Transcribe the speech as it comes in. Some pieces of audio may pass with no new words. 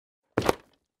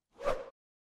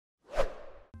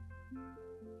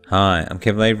Hi, I'm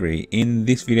Kev Lavery. In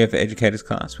this video for Educators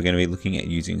class, we're going to be looking at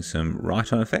using some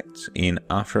write-on effects in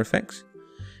After Effects.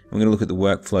 We're going to look at the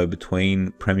workflow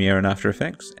between Premiere and After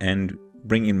Effects and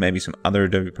bring in maybe some other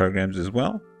Adobe programs as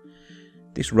well.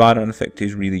 This write-on effect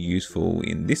is really useful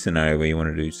in this scenario where you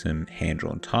want to do some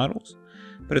hand-drawn titles,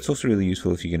 but it's also really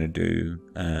useful if you're going to do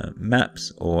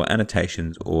maps or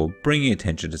annotations or bringing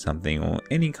attention to something or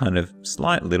any kind of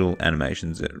slight little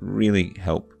animations that really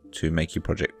help to make your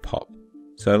project pop.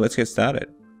 So let's get started.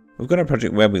 We've got a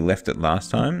project where we left it last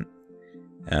time.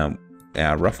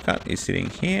 Our rough cut is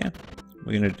sitting here.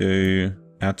 We're going to do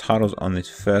our titles on this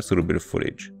first little bit of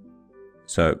footage.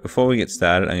 So before we get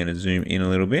started, I'm going to zoom in a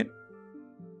little bit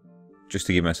just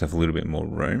to give myself a little bit more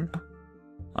room.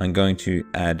 I'm going to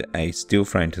add a still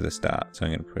frame to the start. So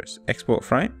I'm going to press export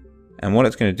frame. And what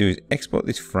it's going to do is export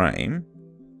this frame,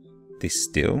 this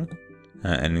still,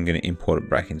 and I'm going to import it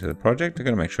back into the project. I'm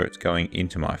going to make sure it's going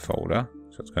into my folder.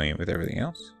 So it's going in with everything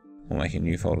else. We'll make a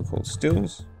new folder called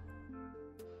stills.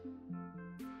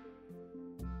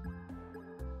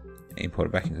 Import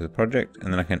it back into the project,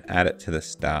 and then I can add it to the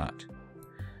start.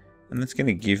 And that's going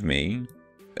to give me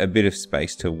a bit of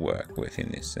space to work with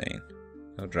in this scene.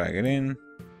 I'll drag it in.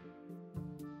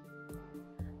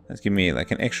 That's giving me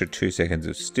like an extra 2 seconds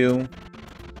of still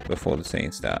before the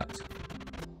scene starts.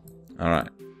 Alright,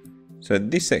 so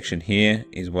this section here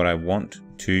is what I want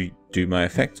to do my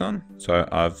effects on. So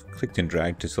I've clicked and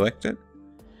dragged to select it.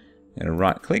 I'm going to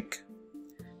right click,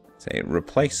 say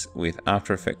replace with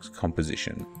After Effects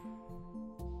composition.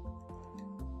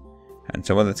 And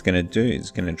so what that's going to do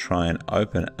is going to try and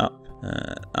open up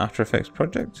After Effects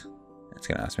project. It's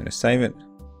going to ask me to save it.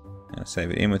 I'm going to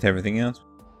save it in with everything else.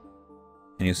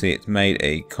 And you'll see it's made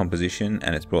a composition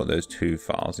and it's brought those two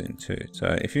files in too.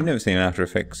 So if you've never seen an After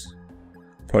Effects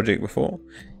project before,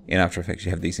 in After Effects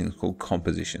you have these things called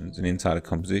compositions, and inside a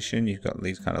composition you've got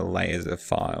these kind of layers of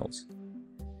files.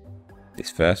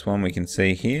 This first one we can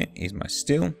see here is my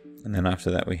still, and then after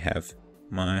that we have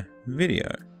my video.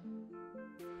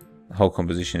 The whole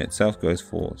composition itself goes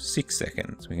for 6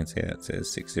 seconds. We can see that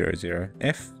says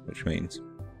 600F, which means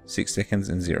 6 seconds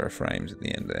and 0 frames at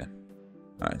the end there.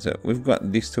 Alright, so we've got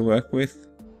this to work with.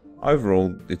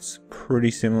 Overall it's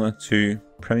pretty similar to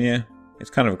Premiere. It's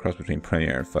kind of a cross between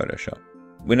Premiere and Photoshop.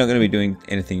 We're not going to be doing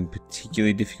anything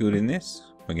particularly difficult in this.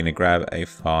 We're going to grab a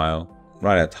file,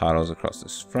 write our titles across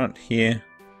this front here,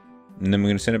 and then we're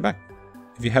going to send it back.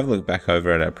 If you have a look back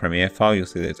over at our Premiere file, you'll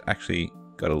see that it's actually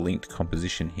got a linked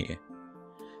composition here.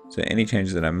 So any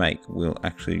changes that I make will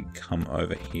actually come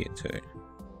over here too.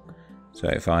 So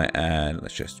if I add,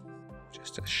 let's just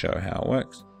to show how it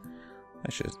works,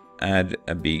 let's just add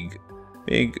a big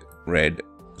red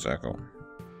circle.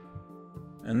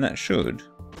 And that should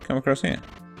come across here.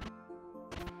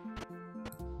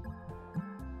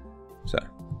 So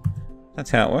that's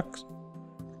how it works.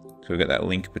 So we've got that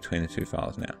link between the two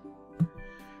files now. And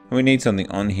we need something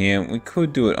on here. We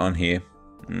could do it on here.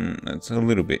 That's a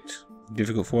little bit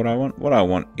difficult for what I want. What I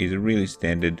want is a really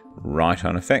standard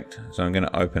write-on effect. So I'm going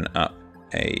to open up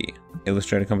a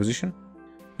Illustrator composition.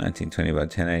 1920 by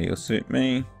 1080 will suit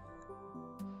me.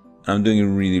 I'm doing a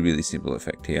really simple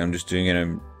effect here. I'm just doing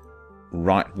it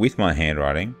write with my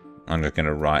handwriting. I'm just going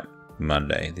to write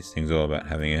Monday. This thing's all about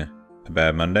having a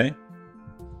bad Monday.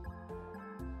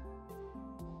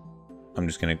 I'm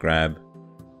just going to grab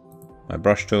my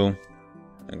brush tool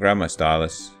and grab my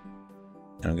stylus,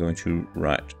 and I'm going to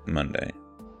write Monday.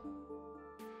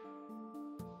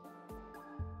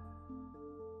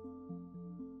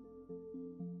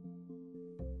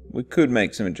 We could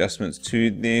make some adjustments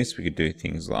to this. We could do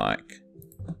things like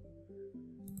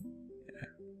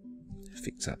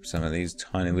fix up some of these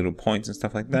tiny little points and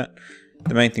stuff like that.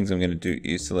 The main things I'm going to do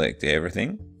is select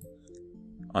everything.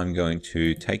 I'm going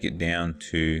to take it down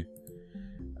to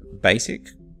basic,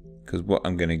 because what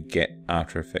I'm going to get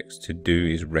After Effects to do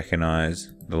is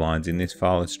recognize the lines in this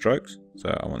file as strokes. So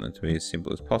I want them to be as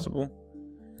simple as possible.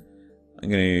 I'm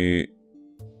going to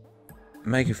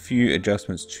make a few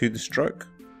adjustments to the stroke,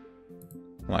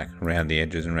 like around the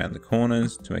edges and around the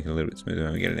corners, to make it a little bit smoother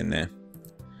when we get it in there.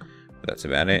 But that's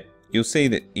about it. You'll see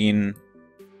that in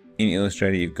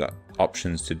Illustrator you've got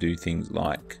options to do things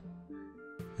like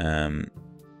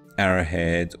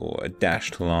arrowheads or a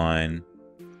dashed line.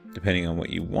 Depending on what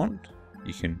you want,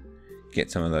 you can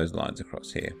get some of those lines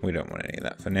across here. We don't want any of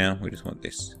that for now, we just want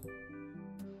this.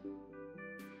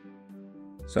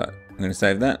 So I'm going to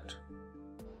save that.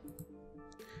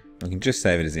 We can just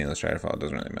save it as an Illustrator file, it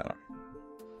doesn't really matter.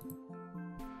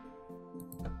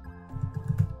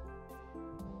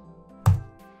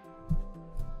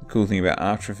 Cool thing about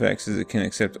After Effects is it can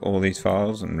accept all these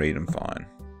files and read them fine.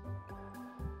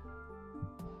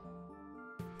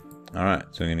 Alright,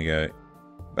 so we're going to go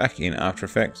back in After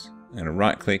Effects. I'm going to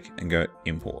right click and go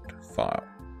Import File.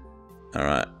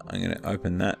 Alright, I'm going to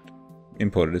open that.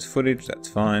 Import it as footage, that's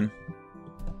fine.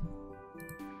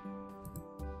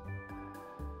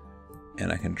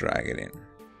 And I can drag it in.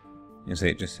 You'll see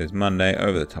it just says Monday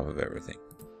over the top of everything.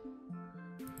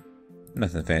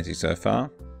 Nothing fancy so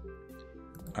far.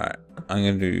 Alright, I'm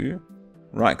going to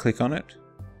right click on it.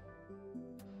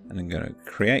 And I'm going to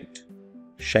create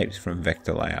shapes from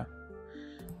vector layer.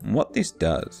 And what this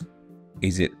does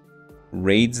is it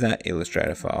reads that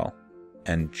Illustrator file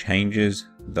and changes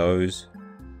those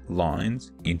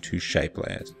lines into shape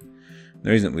layers. The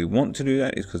reason we want to do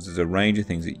that is because there's a range of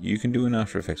things that you can do in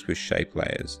After Effects with shape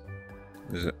layers.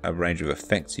 There's a range of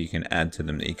effects you can add to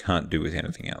them that you can't do with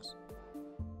anything else.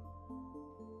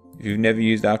 If you've never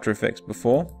used After Effects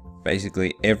before,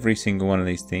 basically every single one of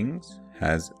these things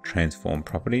has transform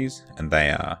properties, and they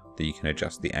are that you can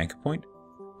adjust the anchor point,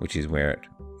 which is where it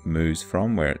moves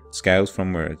from, where it scales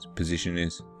from, where its position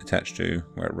is attached to,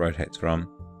 where it rotates from.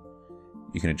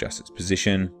 You can adjust its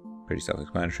position, pretty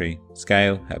self-explanatory.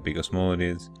 Scale, how big or small it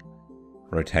is.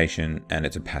 Rotation, and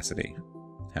its opacity,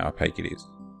 how opaque it is.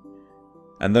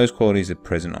 And those qualities are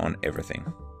present on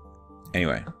everything.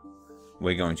 Anyway,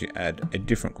 we're going to add a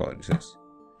different quality to this.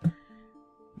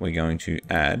 We're going to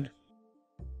add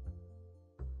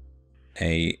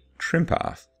a trim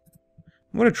path.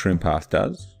 What a trim path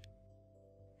does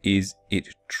is it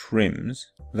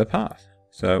trims the path.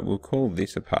 So we'll call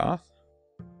this a path.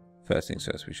 First things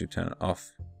first, we should turn it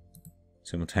off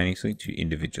simultaneously to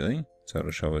individually, so it'll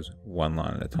show us one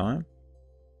line at a time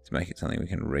to make it something we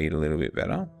can read a little bit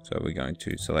better. So we're going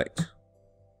to select,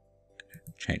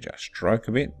 change our stroke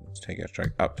a bit. Let's take our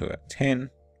stroke up to about 10.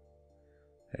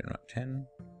 10.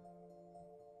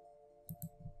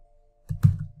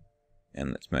 And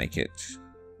let's make it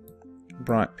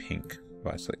bright pink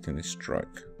by selecting this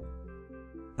stroke.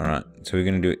 Alright, so we're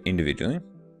going to do it individually.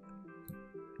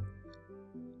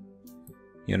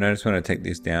 You'll notice when I take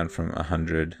this down from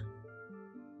 100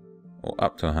 or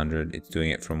up to 100, it's doing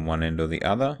it from one end or the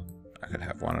other. I could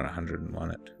have one at 100 and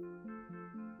one at...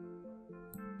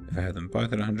 If I have them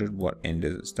both at 100, what end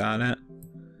does it start at?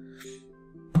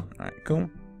 Alright, cool.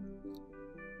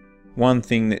 One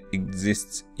thing that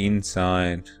exists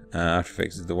inside After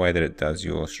Effects is the way that it does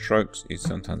your strokes is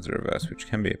sometimes the reverse, which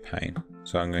can be a pain.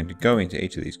 So I'm going to go into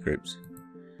each of these groups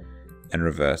and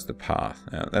reverse the path.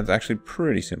 Now that's actually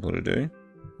pretty simple to do.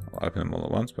 I'll open them all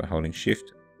at once by holding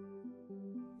Shift.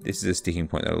 This is a sticking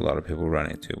point that a lot of people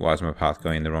run into. Why is my path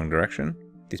going in the wrong direction?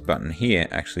 This button here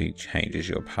actually changes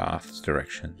your path's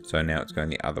direction. So now it's going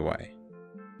the other way.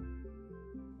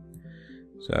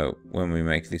 So when we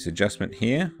make this adjustment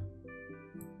here,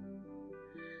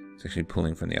 it's actually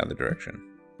pulling from the other direction,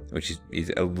 which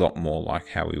is a lot more like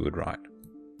how we would write.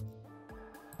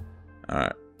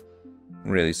 Alright,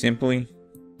 really simply,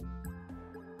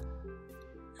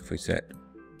 if we set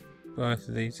both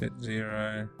of these at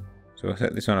 0, so we'll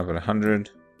set this one up at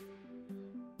 100,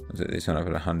 we'll set this one up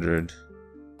at 100,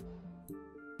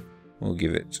 we'll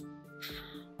give it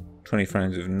 20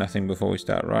 frames of nothing before we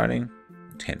start writing,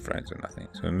 10 frames of nothing.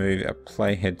 So we move our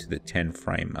playhead to the 10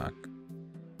 frame mark.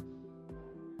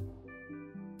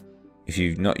 If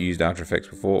you've not used After Effects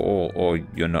before, or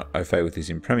you're not au fait with this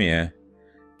in Premiere,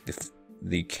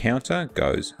 the counter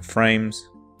goes frames,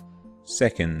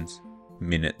 seconds,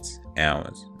 minutes,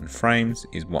 hours. And frames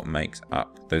is what makes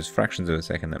up those fractions of a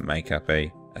second that make up a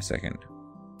second.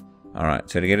 Alright,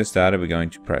 so to get us started, we're going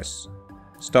to press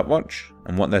stopwatch,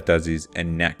 and what that does is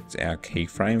enacts our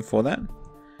keyframe for that.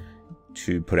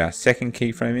 To put our second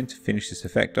keyframe in to finish this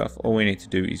effect off, all we need to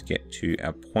do is get to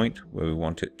our point where we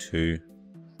want it to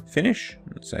finish.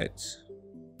 Let's say it's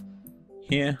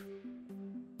here,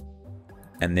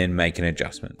 and then make an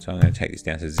adjustment. So I'm going to take this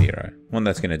down to 0. What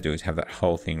that's going to do is have that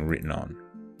whole thing written on.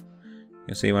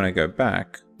 You'll see when I go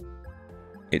back,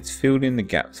 it's filled in the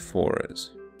gaps for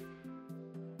us.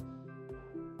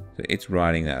 So it's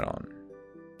writing that on.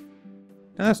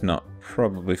 Now that's not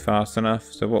probably fast enough,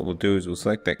 so what we'll do is we'll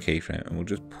select that keyframe and we'll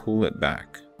just pull it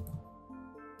back.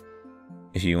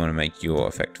 If you want to make your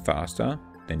effect faster,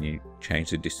 then you change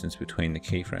the distance between the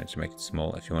keyframes to make it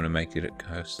smaller. If you want to make it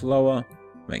go slower,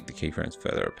 make the keyframes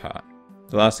further apart.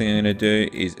 The last thing I'm going to do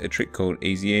is a trick called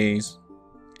Easy Ease,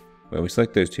 where we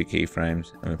select those two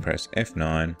keyframes and we press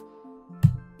F9,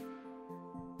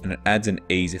 and it adds an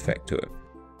ease effect to it.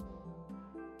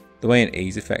 The way an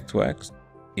ease effect works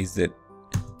is that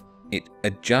it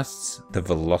adjusts the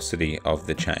velocity of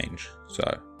the change. So,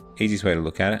 easiest way to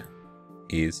look at it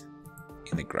is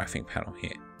in the graphing panel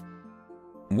here.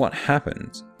 What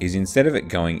happens is instead of it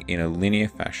going in a linear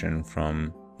fashion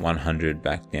from 100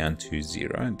 back down to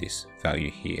 0, this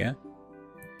value here,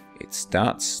 it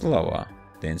starts slower,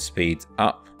 then speeds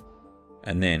up,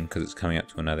 and then, because it's coming up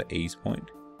to another ease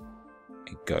point,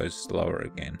 it goes slower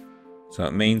again. So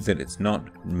it means that it's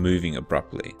not moving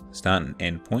abruptly. The start and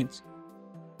end points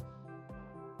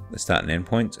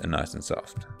are nice and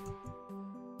soft.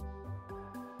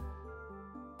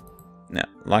 Now,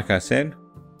 like I said,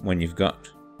 when you've got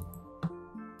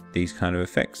these kind of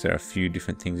effects, there are a few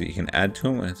different things that you can add to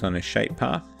them when it's on a shape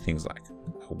path. Things like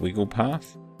a wiggle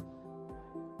path.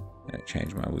 I'm going to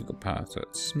change my wiggle path so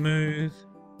it's smooth,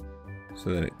 so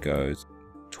that it goes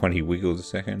 20 wiggles a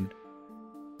second.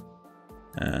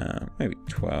 Maybe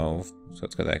 12, so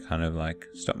it's got that kind of like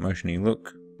stop motion-y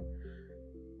look.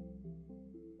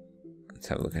 Let's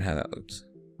have a look at how that looks.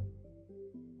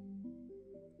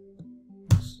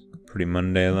 It's pretty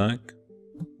Monday-like.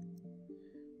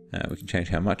 We can change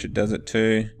how much it does it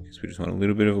to, because we just want a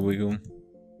little bit of a wiggle.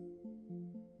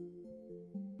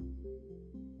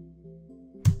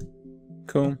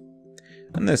 Cool.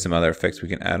 And there's some other effects we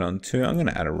can add on too. I'm going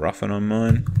to add a roughen on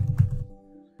mine.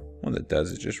 What that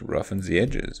does is just roughens the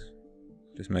edges.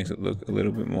 Just makes it look a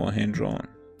little bit more hand-drawn.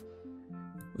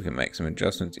 We can make some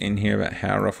adjustments in here about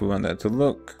how rough we want that to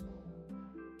look.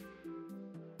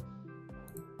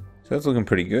 So that's looking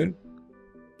pretty good.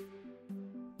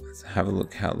 Let's have a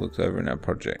look how it looks over in our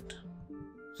project.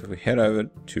 So if we head over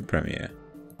to Premiere,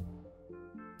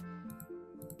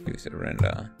 give this a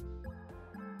render.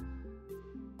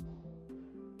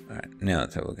 Alright, now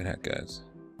let's have a look at how it goes.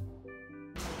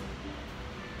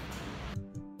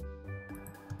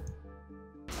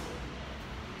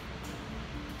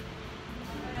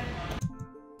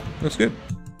 Looks good.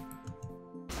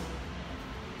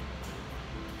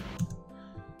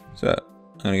 So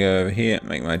I'm going to go over here,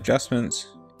 make my adjustments.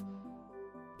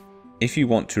 If you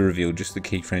want to reveal just the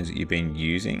keyframes that you've been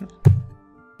using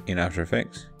in After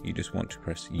Effects, you just want to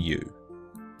press U.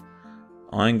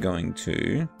 I'm going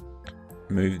to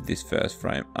move this first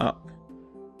frame up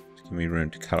to give me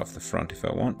room to cut off the front if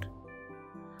I want.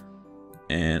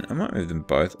 And I might move them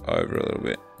both over a little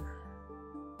bit.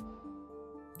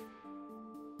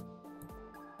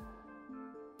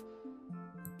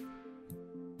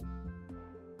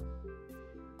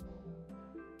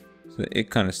 So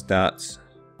it kind of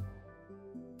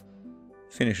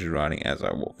finishes writing as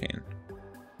I walk in.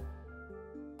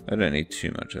 I don't need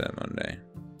too much of that Monday.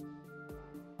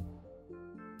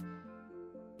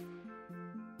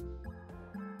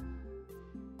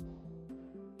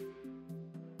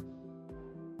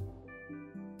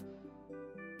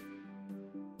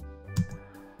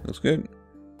 Looks good.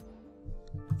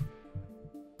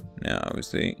 Now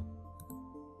obviously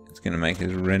it's going to make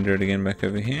us render it again back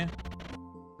over here.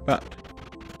 But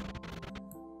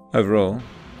overall,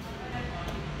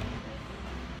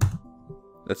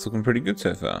 that's looking pretty good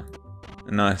so far.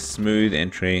 A nice smooth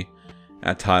entry.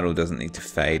 Our title doesn't need to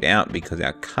fade out because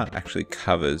our cut actually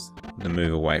covers the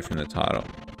move away from the title.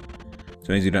 So it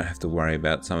means you don't have to worry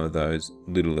about some of those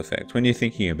little effects. When you're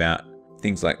thinking about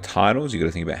things like titles, you've got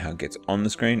to think about how it gets on the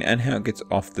screen and how it gets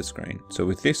off the screen. So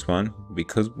with this one,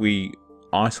 because we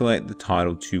isolate the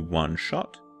title to one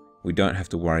shot, we don't have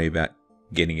to worry about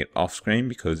getting it off screen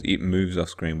because it moves off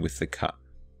screen with the cut.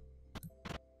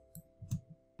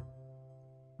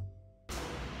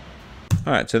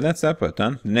 Alright, so that's that part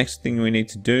done. The next thing we need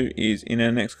to do is in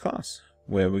our next class,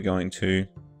 where we're going to...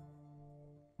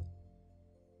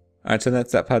 Alright, so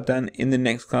that's that part done. In the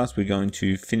next class, we're going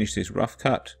to finish this rough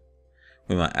cut.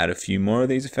 We might add a few more of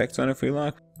these effects on if we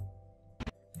like.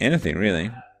 Anything,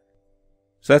 really.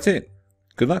 So that's it.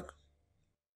 Good luck.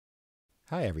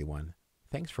 Hi, everyone.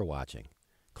 Thanks for watching.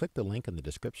 Click the link in the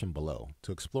description below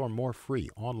to explore more free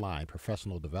online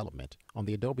professional development on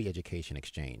the Adobe Education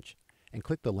Exchange, and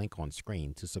click the link on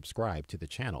screen to subscribe to the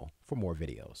channel for more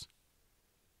videos.